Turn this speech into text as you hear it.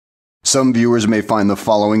Some viewers may find the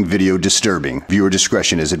following video disturbing. Viewer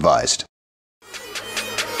discretion is advised.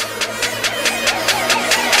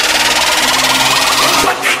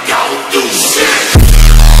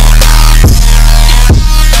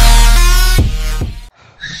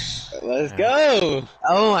 Let's go!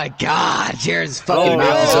 Oh my God, Jared's fucking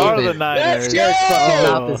mouth is open. Jared's fucking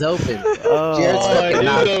mouth is open. Jared's fucking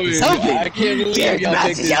mouth is open. I can't believe Jared's y'all mouth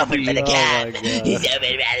picked is this open for the team. cat. Oh my God. He's open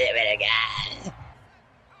for the cat.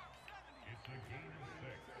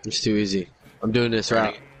 It's too easy. I'm doing this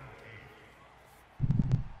route.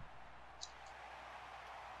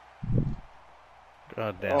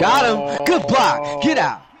 God damn. Got him. Good block. Get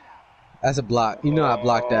out. That's a block. You know I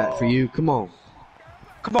blocked that for you. Come on.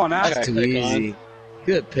 Come on now. That's too easy.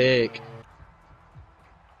 Good pick.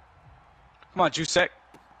 Come on, Jusek.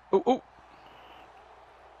 Ooh, ooh.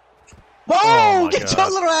 Whoa! my Get God.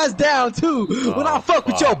 your little ass down too. When I fuck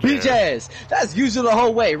with your fuck, bitch yeah. ass. That's usually the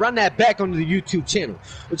whole way. Run that back onto the YouTube channel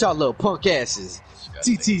with y'all little punk asses.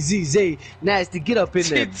 TTZZ. Nasty. Get up in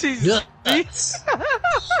there. TTZ.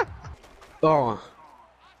 Oh.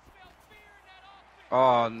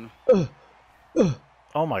 Oh,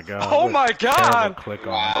 Oh my God. Oh what my a God. terrible click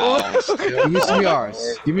on. Give me some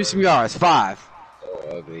yards. Give me some yards. 5.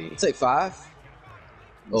 So ugly. Take 5.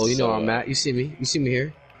 Oh, you know where I'm at. You see me. You see me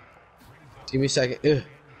here. Give me a second.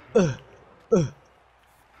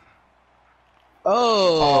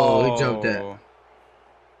 Oh, he jumped that.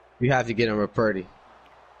 You have to get him a Purdy.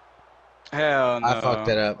 Hell no. I fucked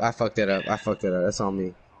that up. I fucked that up. I fucked that up. That's on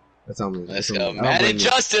me. That's on me. Let's That's on go. me. I don't Mad blame you.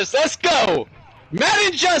 Injustice, let's go! Mad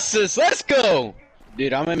Injustice, let's go!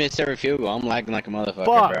 Dude, I'm gonna miss every field goal. I'm lagging like a motherfucker,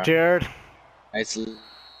 Fuck, bro. Jared. It's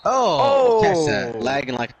Oh, catch that.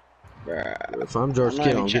 lagging like, bro. If I'm George I'm not Kittle,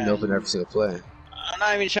 even I'm getting trying. open every single play. I'm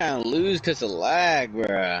not even trying to lose because of lag,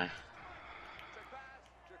 bro.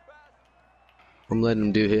 I'm letting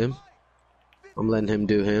him do him. I'm letting him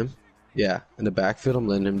do him. Yeah, in the backfield, I'm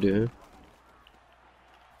letting him do him.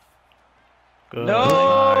 Good.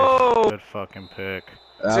 No! Nice. Good fucking pick.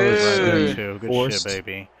 That Dude. was Good really too. Good forced. shit,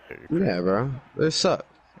 baby. You're crazy. Yeah, bro. They suck.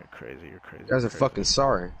 You're crazy. You're crazy. You guys are you're crazy. fucking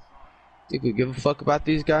sorry. Think we give a fuck about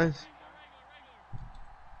these guys?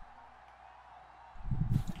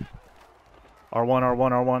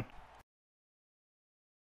 R1.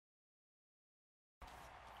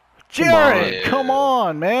 Jared, come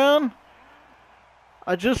on, man.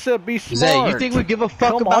 I just said be smart. Zay, you think we give a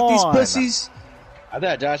fuck Come about these on. pussies? I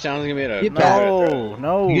thought Josh Allen was gonna be able to. Get back.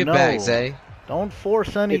 No, Get no. back, Zay. Don't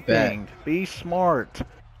force anything. Be smart.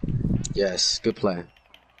 Yes, good play.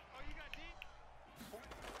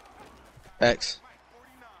 X.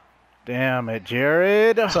 Damn it,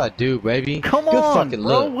 Jared. That's what I do, baby. Come good on, fucking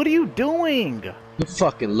bro. look. What are you doing? Good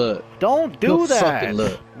fucking look. Don't do Good that. fucking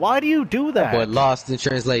look. Why do you do that? Boy, lost in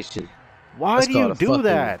translation. Why That's do you called a do fucking-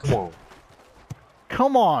 that? Come on.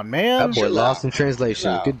 Come on, man. That boy Chill lost out. in translation.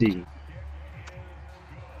 Chill out. Good D.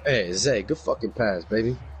 Hey, Zay, good fucking pass,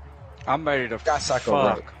 baby. I'm ready to Got psycho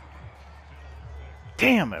fuck. rock.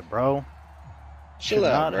 Damn it, bro. Should Chill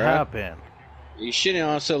out, not bro. happen. You shouldn't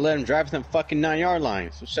also let him drive them fucking 9-yard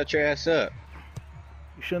lines. So shut your ass up.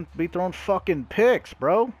 You shouldn't be throwing fucking picks,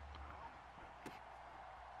 bro.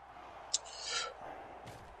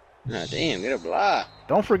 Nah, damn, get a block.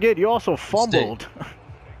 Don't forget, you also fumbled.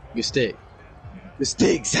 Good stick. Good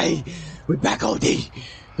stick, Zay. We're back on D.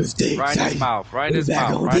 Good stick, Right in Zay. his mouth. Right in We're his back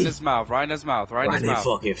mouth. on Right in D. his mouth. Right in his mouth. Right in Right his in that mouth.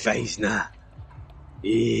 fucking face now.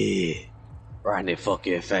 Yeah. Right in that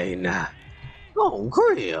fucking face now. Oh,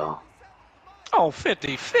 grill. Oh,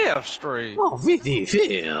 55th Street. Oh,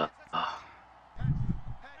 55.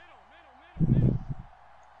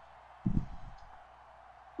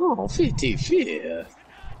 Oh, 55.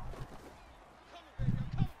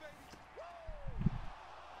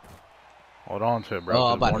 Hold on to it, bro. Oh, I'm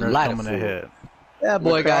 'cause about to Warner's light it coming for to you. hit. That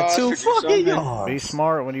boy got Lacrosse 2 or do fucking something. yards. Be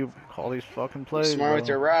smart when you call these fucking plays. Smart with bro.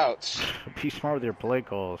 your routes. Be smart with your play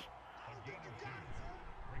calls.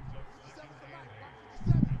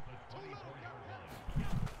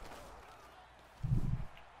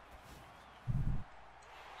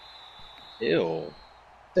 Ew.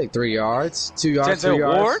 Take 3 yards. 2 yards, 3 Denzel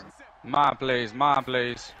yards. Ward? My place. My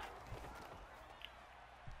place.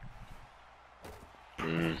 All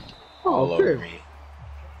Oh, over crap. me.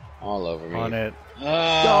 All over me. On it.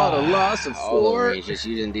 Y'all done lost a All over 4. me. Just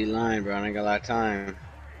using D-line, bro. I ain't got a lot of time.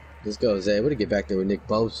 Let's go, Zay. We're to get back there with Nick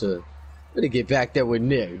Bosa. We're to get back there with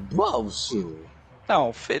Nick Bosa.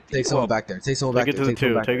 No, 50. Take someone back there. Take someone back Take it there. to the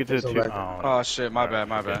someone two. back Take there. it to the someone two. back there. Oh, shit. My bad.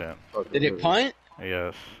 My bad. Did it punt?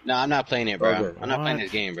 Yes. No, I'm not playing it, bro. Okay. I'm not playing What?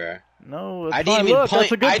 this game, bro. No, it's I fine. didn't even Look, punt.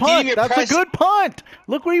 that's a good I didn't punt. even That's press- a good punt.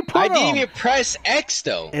 Look where you put I him. didn't even press X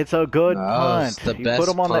though. It's a good No, it's punt. the You best put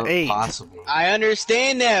him on punt the 8. possible. I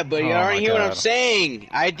understand that, but you Oh already my hear what I'm God. saying.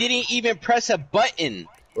 I didn't even press a button.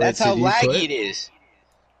 Wait, That's so how do you laggy quit? it is.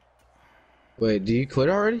 Wait, do you quit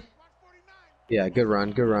already? Yeah, good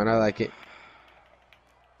run, good run. I like it.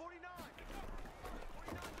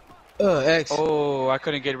 X. Oh, I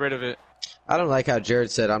couldn't get rid of it. I don't like how Jared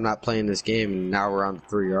said, I'm not playing this game, and now we're on the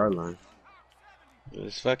 3-yard line.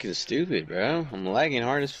 It's fucking stupid, bro. I'm lagging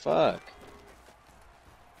hard as fuck.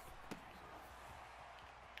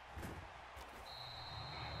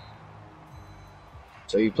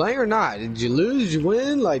 So you playing or not? Did you lose? Did you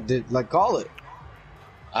win? Call it.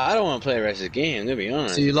 I don't want to play the rest of the game. I'm gonna be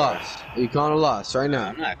honest. So you bro. lost. You calling a loss right now.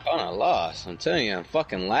 I'm not calling a loss. I'm telling you, I'm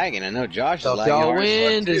fucking lagging. I know Josh So is if lagging y'all hard as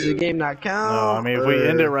win, fuck does the too. game not count? No, I mean, if we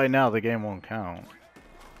end it right now, the game won't count.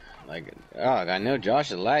 Like, dog, I know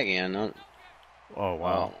Josh is lagging. I know. Oh,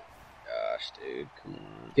 wow. Gosh, dude, come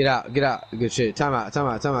on. Get out, get out. Good shit. Time out. All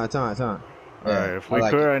right, if we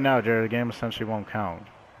quit right now, Jerry, the game essentially won't count.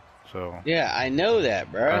 So. Yeah, I know that,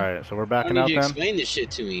 bro. All right, so we're I backing don't out need you to then. explain this shit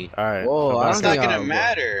to me. All right. Whoa, so I It's don't not think gonna I'll-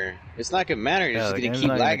 matter. It's not gonna matter. You're Yeah, just the gonna game's keep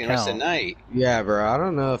not gonna lagging the rest of the count. night. Yeah, bro. I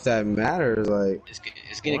don't know if that matters. Like,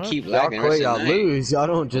 It's gonna What? keep y'all lagging the quit, rest y'all of the night. lose. Y'all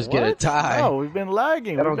don't just get a What? tie. No, we've been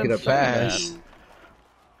lagging. Y'all We've don't been get a saying pass. that.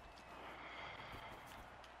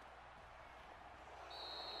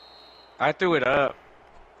 I threw it up.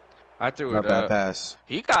 I threw Not it bad up. pass.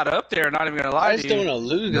 He got up there, not even gonna lie I to just don't you. want to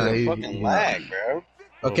lose No, because he- of fucking he- lag, bro.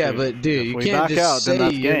 Okay, If but dude, if you we can't back just out, then say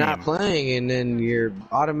that's you're game. not playing and then you're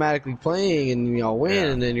automatically playing and y'all win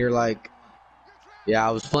Yeah. and then you're like, yeah,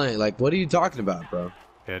 I was playing. Like, what are you talking about, bro?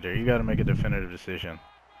 Yeah, Jerry, you got to make a definitive decision.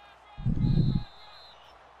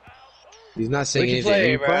 He's not saying We can anything. Are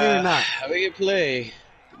play, you bro. playing or not? We can play.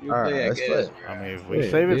 We can All right, play, I let's guess, play. bro. I mean, if we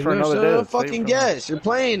Wait, save it dude, for no, another so day, don't let's save it fucking for another- guess. You're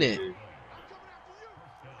playing it.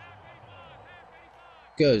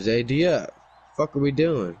 Go, Zay, D up. Fuck are we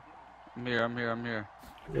doing? I'm here, I'm here, I'm here.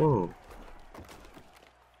 Whoa.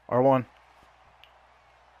 R1.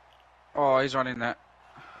 Oh, he's running that.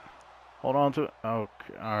 Hold on to it.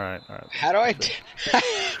 Okay. All right. How do I?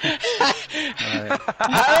 All right.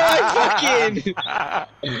 How do I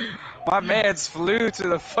fucking? My man's flew to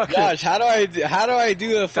the fucking. Gosh, how do I do a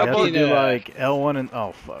You have to fucking? do like L1 and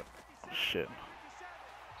oh fuck, shit.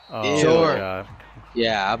 Oh Sure. my god.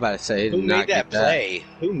 Yeah, I'm about to say. he Who did not made that get play?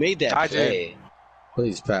 Who made that I did. play?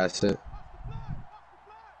 Please pass it.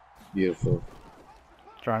 Beautiful.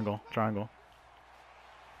 Triangle.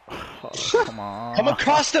 Oh, come on. I'm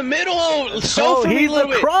across the middle. Show Oh, for me a he's little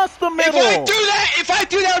bit. across the If middle. I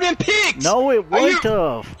do that, would have been picked. No, it Are you- wouldn't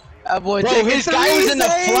have. That boy, Bro, his guy was in the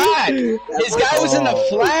flat. His guy was in the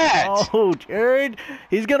flat. Oh, Jared,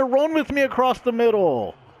 he's gonna run with me across the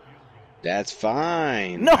middle. That's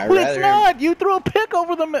fine. No, I'd it's rather- not. You threw a pick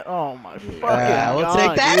over the middle. Oh my fucking Yeah, we'll god,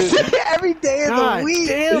 take that dude. every day of God the week.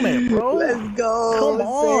 damn it, bro. Let's go. Come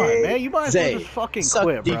on, Zay. man. You might as well Zay, just fucking suck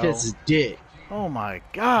quit, bro. defense's dick. Oh my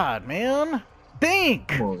god, man. Think.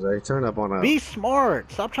 Come on, Zay. Turn up on a. Be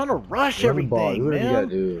smart. Stop trying to rush run the ball. everything, Do whatever you man.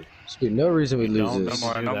 gotta do. There's been no reason we lose Don't this. No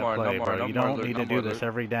more, do no that more, play, no more, bro. no You more, don't Luke, need no to do more, this Luke.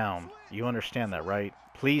 every down. You understand that, right?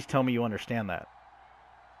 Please tell me you understand that.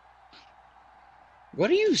 What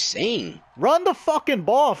are you saying? Run the fucking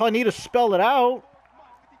ball if I need to spell it out.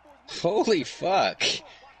 Holy fuck. I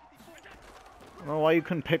don't know why you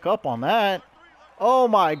couldn't pick up on that. Oh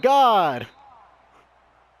my god.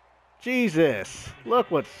 Jesus. Look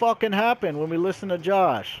what fucking happened when we listened to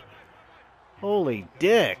Josh. Holy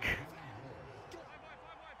dick.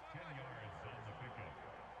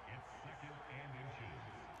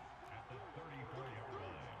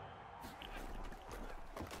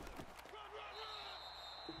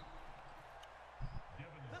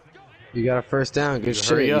 You got a first down. Good shit.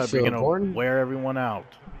 Hurry You up. feel You're going important? to wear everyone out.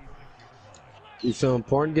 You feel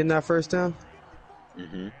important getting that first down?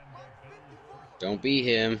 Don't be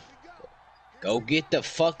him. Go get the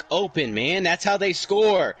fuck open, man. That's how they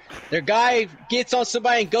score. Their guy gets on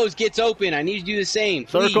somebody and gets open. I need you to do the same,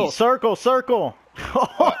 please. Circle.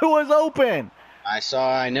 Oh, it was open.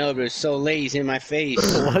 I know, but it's so late. He's in my face.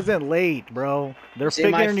 It wasn't late, bro. They're It's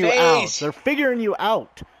in my figuring you out. face. They're figuring you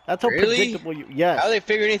out. That's how Really? predictable you. Yes. How do they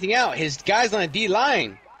figure anything out? His guy's on a D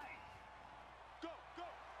line.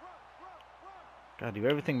 Gotta do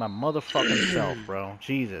everything my motherfucking self, bro.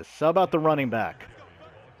 Jesus. Sub out the running back.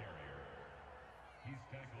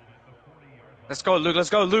 Let's go, Luke. Let's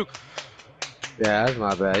go, Luke. Yeah, that's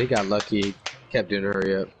my bad. He got lucky. He kept doing a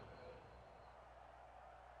hurry up.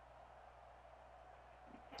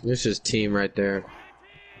 It's just team right there.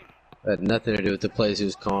 Had nothing to do with the plays he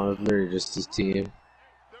was calling. It was literally just his team.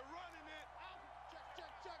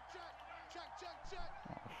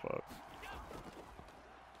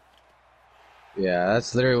 Yeah,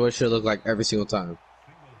 that's literally what it should look like every single time.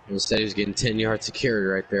 Instead, he was getting 10 yards security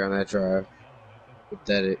right there on that drive.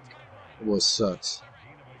 Pathetic. It was sucks.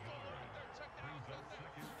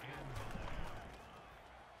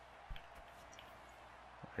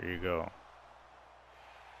 There you go.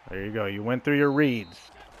 There you go. You went through your reads.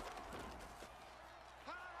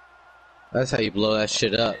 That's how you blow that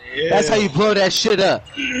shit up. Ew. That's how you blow that shit up.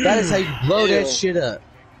 That is how you blow that shit up.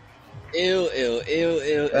 Ew, ew, ew,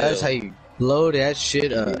 ew. That's how you blow that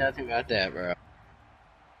shit up. Nothing about that, bro.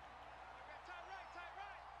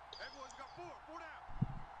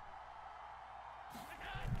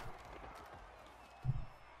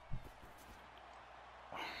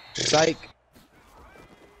 Psych.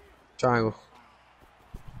 Triangle.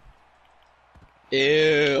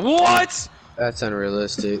 Ew. What? That's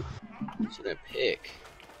unrealistic. What's that pick?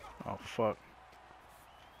 Oh, fuck.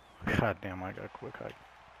 God damn, I got a quick hike.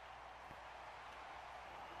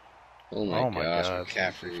 Oh my gosh,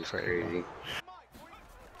 McCaffrey is crazy.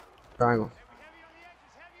 Triangle.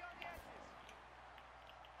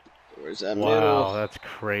 Where's that wow, middle? that's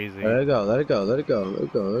crazy. Let it go, let it go, let it go, let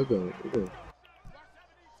it go, let it go, let it go.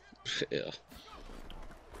 Yeah.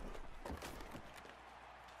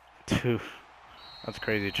 Dude, that's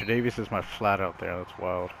crazy. Tre'Davious is my flat out there. That's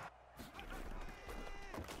wild.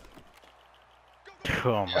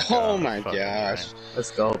 Oh my gosh.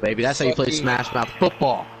 Let's go, baby. That's how you play Smash Mouth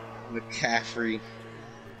football. McCaffrey.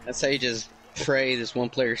 That's how you just pray this one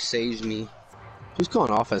player saves me. Who's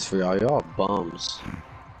calling offense for y'all? Y'all bums.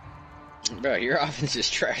 Bro, your offense is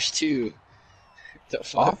trash too. The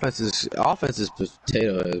fuck? Offense is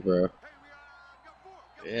potato heads, bro.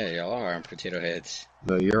 Yeah, y'all are on potato heads.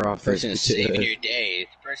 No, your offense Person is is saving your day.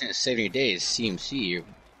 Person is saving your day is CMC. You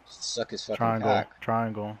suck his fucking Triangle, cock.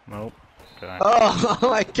 triangle. Nope. Okay. Oh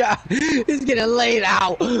my god, he's getting laid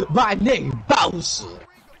out by Nick Bosa.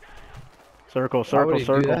 Circle, circle,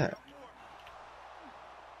 circle.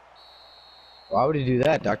 Why would he do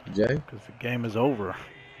that, Dr. J? Because the game is over.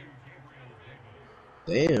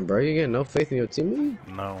 Damn, bro, you got no faith in your team?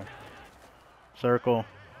 No. Circle.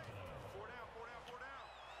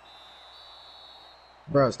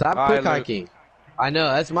 Bro, stop quick hiking. I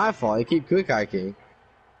know, that's my fault. You keep quick hiking.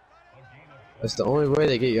 That's the only way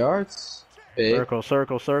they get yards. Pick. Circle,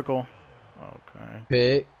 circle, circle. Okay.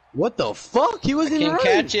 Pick. What the fuck? He wasn't I can't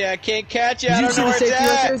catch you. I can't catch you. I don't know where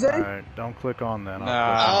it's at. Alright, don't click on that.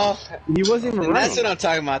 Oh, he wasn't even That's what I'm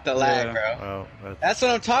talking about, the lag, bro. Oh, that's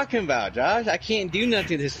what I'm talking about, Josh. I can't do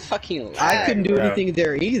nothing. This fucking lag. I couldn't do anything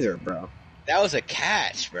there either, bro. That was a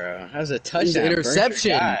catch, bro. That was a touchdown. It was an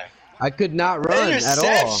interception. I could not run at all.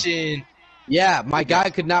 Interception. Yeah, my guy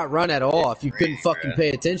could not run at all. If you couldn't fucking pay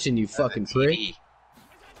attention, you fucking prick.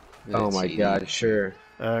 Oh my god, sure.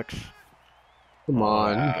 X. Come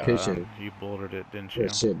on, you pitching. You bouldered it, didn't you?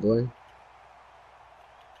 Good shit, boy.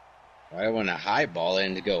 I want to highball it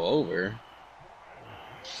and to go over.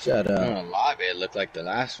 Shut up. I don't know, lob it looked like the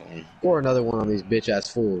last one. Or another one on these bitch ass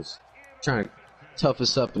fools. Trying to tough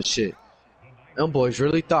us up and shit. Them boys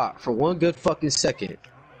really thought for one good fucking second.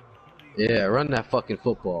 Yeah, run that fucking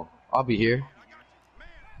football. I'll be here.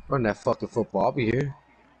 Run that fucking football. I'll be here.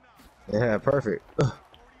 Yeah, perfect.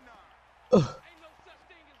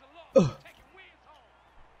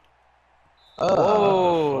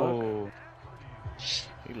 Oh,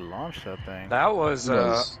 he launched that thing. That was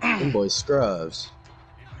them boys scrubs.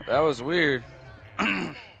 That was weird.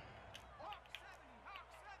 I'll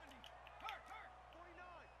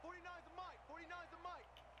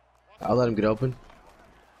let him get open.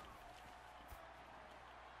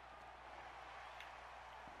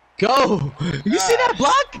 Go! You see that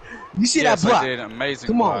block? You see that block? I did. Amazing.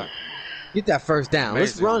 Come block. on. Get that first down.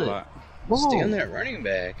 Amazing Let's run block. it. Stay on that running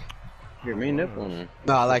back. You're mean up on him.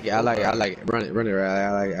 No, I like it. I like it. I like it. Run it. Run it.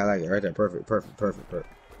 I like it right there. Perfect. Perfect. Perfect. Perfect.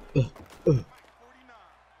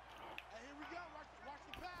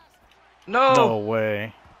 No. No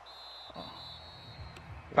way.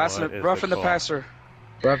 Roughing the passer.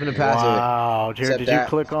 Roughing the passer. Wow, Jared, did you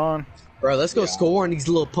click on? Bro, let's go score on these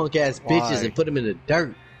little punk ass bitches and put them in the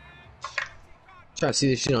dirt. Trying to see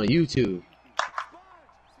this shit on YouTube.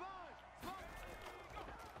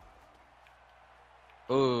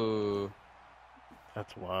 Ooh.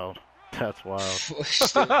 That's wild. That's wild.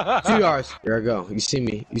 2 yards. There I go. You see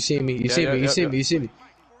me. You see me. You see me. You see me. You see me.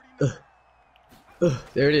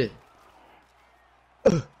 There it is.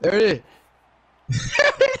 There it is.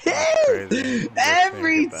 There it is.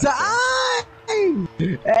 Every time.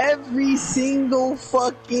 Every single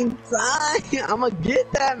fucking time. I'm gonna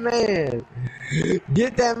get that man.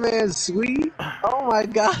 Get that man, sweet. Oh my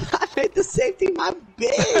god. I made the safety my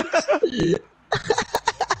bitch.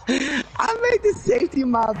 I made the safety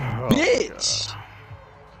my bitch.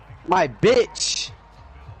 My bitch.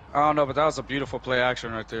 I don't know, but that was a beautiful play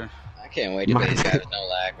action right there. I can't wait to play these guys with no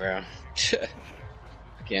lag, bro.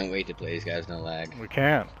 I can't wait to play these guys with no lag. We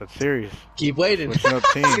can't. That's serious. Keep waiting. Switching up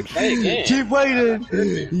teams. Play again. Keep waiting.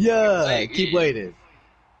 Yeah. Play Keep again. waiting.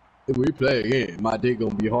 If we play again, my dick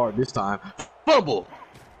gonna be hard this time. Fumble.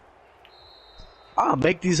 I'll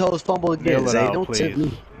make these hoes fumble again. Kneel it Zay, out, don't tip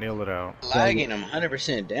please. me. Kneel it out. Lagging, I'm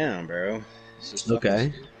 100% down, bro. This is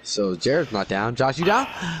Okay. So Jared's not down. Josh, you down?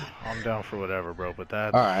 I'm down for whatever, bro. But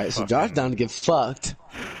that's All right. So Josh down to get fucked.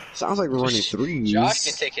 Sounds like we're running threes. Josh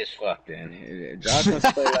can take his fuck then. Josh wants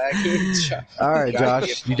to play lagging. All right, Josh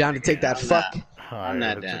Josh, you down to take that I'm fuck? All I'm right,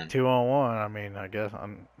 not it's down. a 2-on-1. I mean, I guess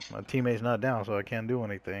my teammate's not down, so I can't do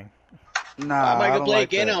anything. Nah, I'm I not don't gonna play like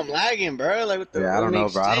again. that. I'm lagging, bro. Like, what the Yeah, I don't know,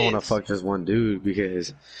 makes bro. I don't want to sense? fuck just one dude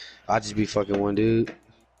because I just be fucking one dude.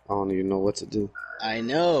 I don't even know what to do. I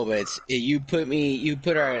know, but you put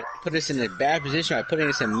us in a bad position by putting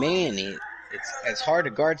us in man. It's hard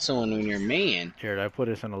to guard someone when you're man. Jared, I put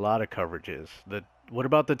us in a lot of coverages. What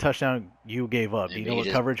about the touchdown you gave up? Do you Maybe know what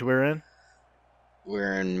just- coverage we're in?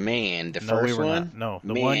 We're in man. The No, first we were one? not. No,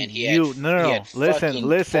 the man, one he you. had, No, no, he no. had Listen, fucking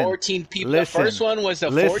listen. 14 people. Listen, The first one was the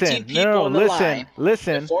listen, 14 people no, on the listen, line.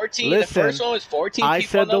 listen, The 14. listen. The first one was 14 I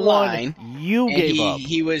people said on the line. one you and gave up.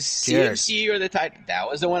 He was Jared. CMC or the type. That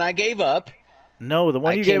was the one I gave up. No, the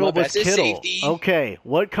one I you came gave up up was as a Kittle. safety. Okay,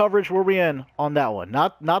 what coverage were we in on that one?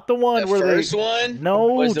 Not the one The where first they. one No,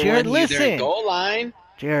 was the Jared, one near their listen. goal line.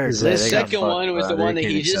 Jared, Zay, The they got listen. second fucked, one was bro. the one They that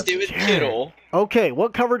can't he just accept did with it. Kittle. Okay,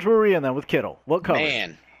 what coverage were we in then with Kittle? What coverage?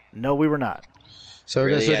 Man, No, we were not. So we're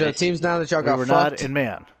Really, gonna switch yeah, our teams now that y'all We got were fucked. not in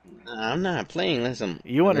man. I'm not playing unless I'm.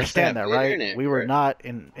 You unless I understand have that, good right? internet, We were bro. not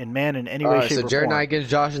in man in any All way, right, shape, so or Jared form. and I against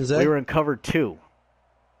Josh and Zay. We were in cover 2,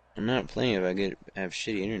 I'm not playing if I have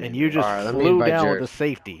shitty internet. and you just All right, let me flew invite down Jared. with a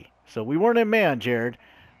safety. So we weren't in man, Jared.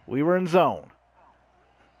 We were in zone.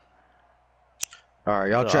 All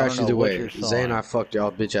right, y'all So I trash don't know either what way. you're Zay and sawing. I fucked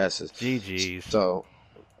y'all bitch asses. GG's. So